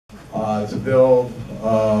to build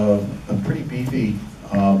a pretty beefy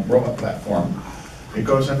robot platform. It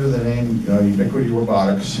goes under the name Ubiquity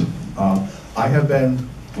Robotics. I have been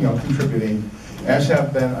contributing, as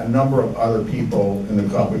have been a number of other people in the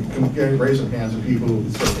club. We can get a raise of hands of people who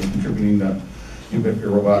have been contributing to Ubiquity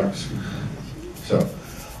Robotics. So,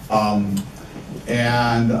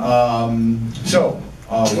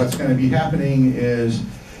 what's going to be happening is,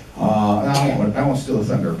 I won't steal the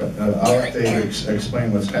thunder, but I'll let Dave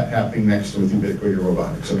explain what's happening next with Ubiquity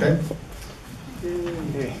Robotics, okay?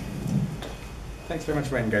 Okay. Thanks very much,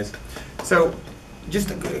 Wayne, guys. So,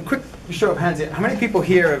 just a quick show of hands here. How many people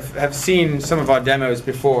here have seen some of our demos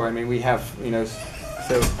before? I mean, we have,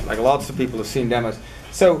 so like lots of people have seen demos.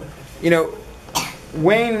 So,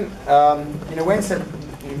 Wayne, Wayne said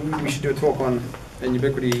we should do a talk on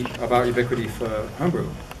Ubiquity, about Ubiquity for Homebrew.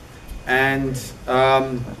 And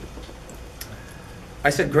I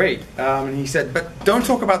said, great. And he said, but don't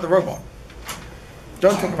talk about the robot.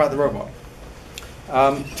 Don't talk about the robot.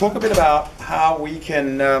 Talk a bit about how we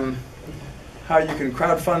can, how you can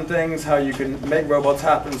crowdfund things, how you can make robots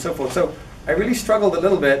happen, and so forth. So I really struggled a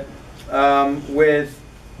little bit with,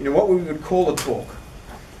 what we would call a talk.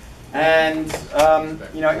 And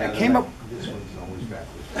I came up. This one's always backwards.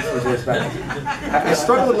 I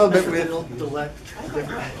struggled a little bit with.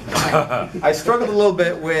 I struggled a little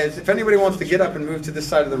bit with. If anybody wants to get up and move to this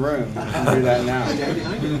side of the room, you can do that now.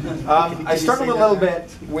 I struggled a little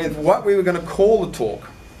bit with what we were going to call the talk,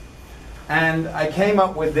 and I came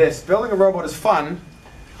up with this: building a robot is fun.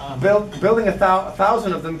 Building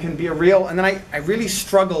 1,000 of them can be a real. And then I really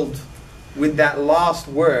struggled with that last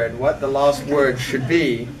word. What the last word should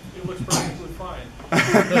be. It looks perfectly fine.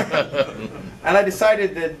 And I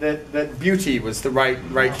decided that beauty was the right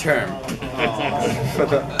term for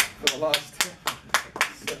the last.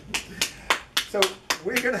 So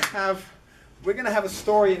we're gonna have a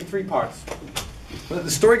story in 3 parts.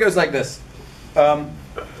 The story goes like this.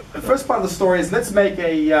 The first part of the story is, let's make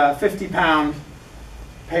a 50-pound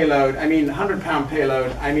payload. 100-pound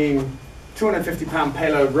payload. 250-pound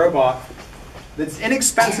payload robot that's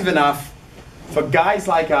inexpensive enough for guys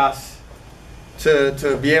like us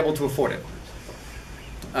to be able to afford it.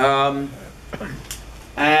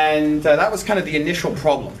 That was kind of the initial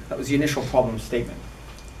problem. That was the initial problem statement.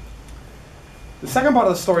 The second part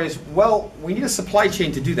of the story is, well, we need a supply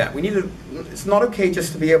chain to do that. It's not okay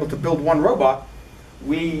just to be able to build one robot.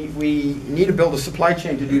 We need to build a supply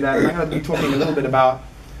chain to do that. I'm going to be talking a little bit about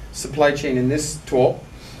supply chain in this talk.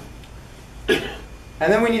 And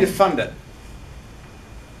then we need to fund it.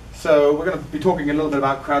 So we're going to be talking a little bit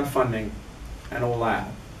about crowdfunding and all that.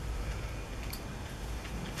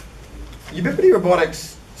 Ubiquity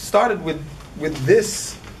Robotics started with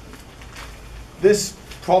this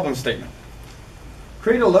problem statement.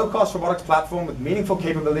 Create a low-cost robotics platform with meaningful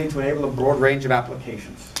capability to enable a broad range of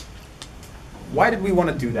applications. Why did we want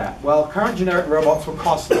to do that? Well, current generic robots were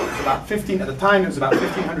costly. It was about at the time, it was about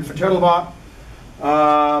 $1,500 for TotalBot.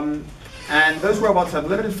 And those robots have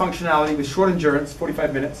limited functionality with short endurance,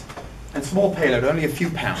 45 minutes, and small payload, only a few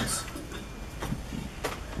pounds.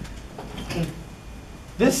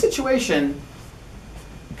 This situation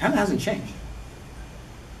kind of hasn't changed.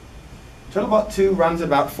 TotalBot 2 runs at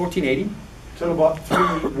about 1480. TotalBot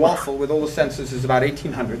 3 Waffle with all the sensors is about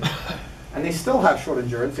 1800. And they still have short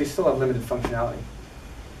endurance, they still have limited functionality.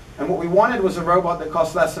 And what we wanted was a robot that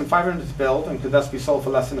cost less than 500 to build and could thus be sold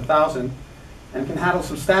for less than 1,000 and can handle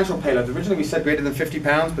substantial payloads. Originally we said greater than 50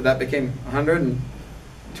 pounds, but that became 100 and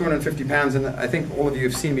 250 pounds. And I think all of you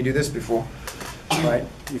have seen me do this before, right?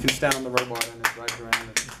 You can stand on the robot and it drives around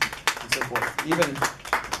and so forth.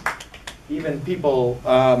 Even people,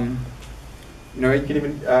 you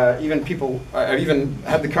can even people, I've even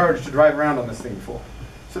had the courage to drive around on this thing before.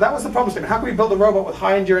 So that was the problem statement. How can we build a robot with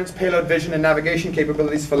high endurance, payload vision, and navigation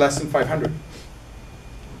capabilities for less than 500?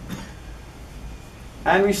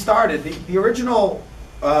 And we started. The original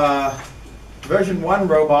version 1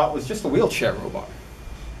 robot was just a wheelchair robot.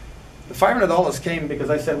 The $500 came because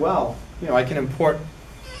I said, well, I can import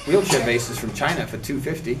wheelchair bases from China for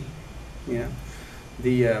 $250.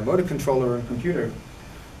 The motor controller and computer,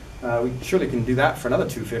 we surely can do that for another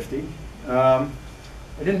 $250.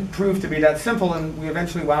 It didn't prove to be that simple, and we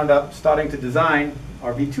eventually wound up starting to design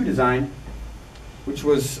our V2 design, which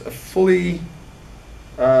was a fully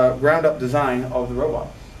ground-up design of the robot.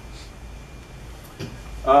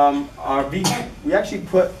 We actually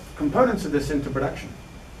put components of this into production.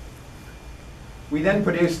 We then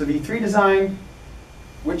produced the V3 design,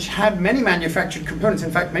 which had many manufactured components.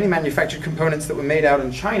 In fact, many manufactured components that were made out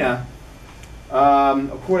in China,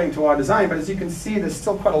 according to our design. But as you can see, there's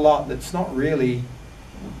still quite a lot that's not really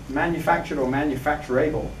manufactured or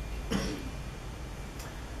manufacturable.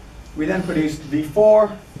 We then produced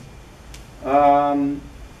V4.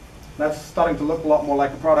 That's starting to look a lot more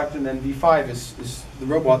like a product, and then V5 is the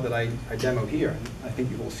robot that I demoed here. I think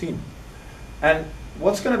you've all seen. And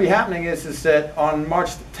what's going to be happening is that on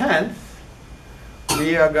March the 10th,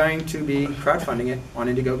 we are going to be crowdfunding it on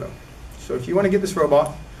Indiegogo. So if you want to get this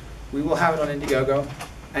robot, we will have it on Indiegogo.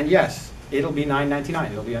 And yes, it'll be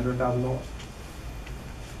 $9.99. It'll be under $1,000.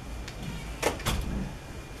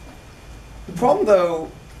 The problem, though,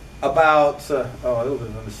 about oh, a little bit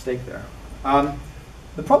of a mistake there.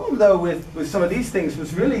 The problem, though, with some of these things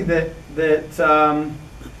was really that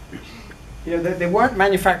you know, they weren't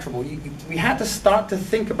manufacturable. We had to start to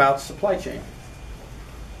think about supply chain,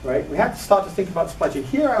 right? We had to start to think about supply chain.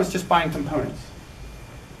 Here, I was just buying components.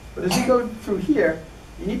 But as you go through here,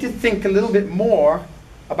 you need to think a little bit more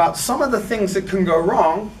about some of the things that can go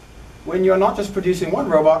wrong when you're not just producing one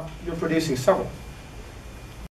robot, you're producing several.